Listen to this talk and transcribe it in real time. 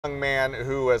Young man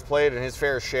who has played in his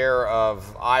fair share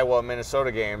of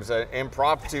Iowa-Minnesota games, an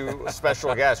impromptu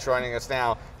special guest joining us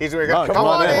now. He's going to go, come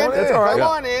on in, come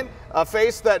on in. A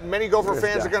face that many Gopher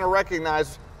fans are going to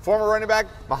recognize. Former running back,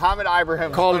 Mohamed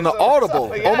Ibrahim. Called him the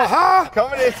Audible. Yeah. Omaha.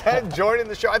 Coming in and joining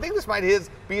the show. I think this might be his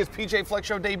PJ Fleck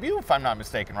Show debut, if I'm not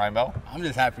mistaken, right, Mo? I'm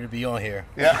just happy to be on here.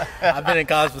 Yeah. I've been in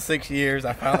college for 6 years.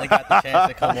 I finally got the chance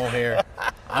to come on here.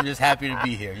 I'm just happy to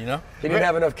be here, you know? He didn't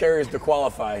have enough carries to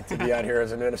qualify to be out here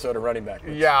as a Minnesota running back.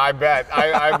 Yeah, I bet.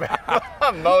 I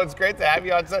bet. Mo, it's great to have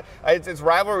you on set. It's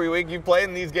rivalry week. You played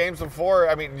in these games before.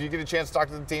 I mean, did you get a chance to talk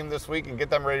to the team this week and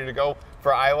get them ready to go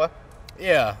for Iowa?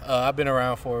 Yeah, I've been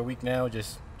around for a week now,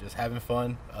 just having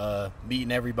fun,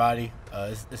 meeting everybody.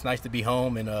 It's nice to be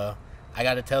home, and I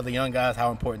got to tell the young guys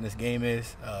how important this game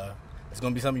is. It's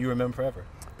going to be something you remember forever.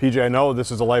 PJ, I know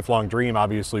this is a lifelong dream,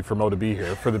 obviously, for Mo to be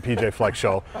here for the PJ Fleck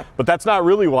Show, but that's not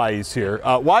really why he's here.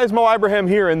 Why is Mo Ibrahim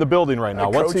here in the building right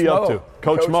now? What's he up to?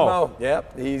 Coach Mo.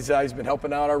 Yep, he's been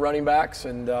helping out our running backs,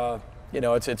 and you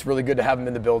know, it's really good to have him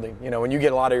in the building. You know, when you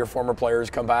get a lot of your former players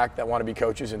come back that want to be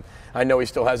coaches, and I know he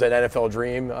still has that NFL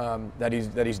dream that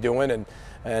he's doing,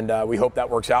 and we hope that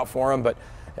works out for him. But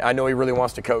I know he really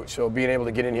wants to coach, so being able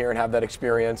to get in here and have that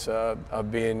experience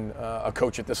of being a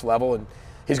coach at this level, and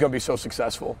he's going to be so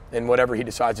successful in whatever he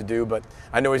decides to do. But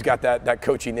I know he's got that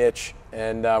coaching itch,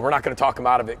 and we're not going to talk him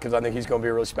out of it because I think he's going to be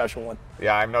a really special one.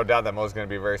 Yeah, I have no doubt that Mo's going to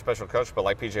be a very special coach. But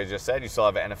like PJ just said, you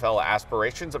still have NFL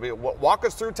aspirations. I mean, walk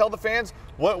us through, tell the fans,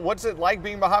 what's it like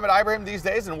being Mohamed Ibrahim these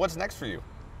days, and what's next for you?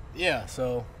 Yeah,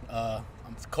 so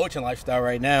I'm coaching lifestyle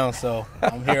right now, so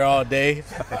I'm here all day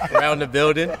around the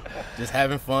building, just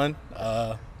having fun.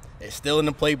 It's still in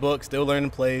the playbook, still learning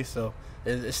plays, so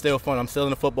it's still fun. I'm still in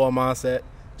the football mindset,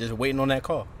 just waiting on that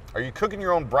call. Are you cooking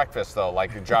your own breakfast, though,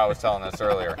 like Ja was telling us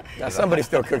earlier? Now, somebody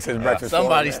still cooks his breakfast.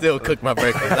 Somebody still cooked my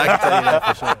breakfast. I can tell you that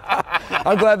for sure.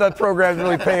 I'm glad that program's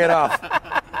really paying off.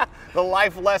 The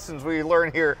life lessons we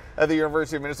learn here at the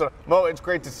University of Minnesota. Mo, it's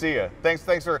great to see you. Thanks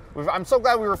for. I'm so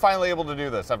glad we were finally able to do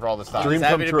this after all this time. I'm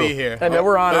happy to be here. And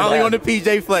we're on only on the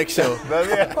PJ Fleck Show.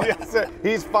 Yes, sir.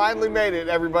 He's finally made it,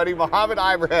 everybody. Mohamed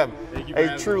Ibrahim,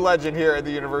 a true legend here at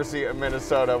the University of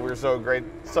Minnesota. We're so great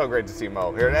to see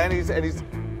Mo here, and he's a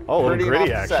little pretty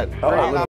gritty off the action. set.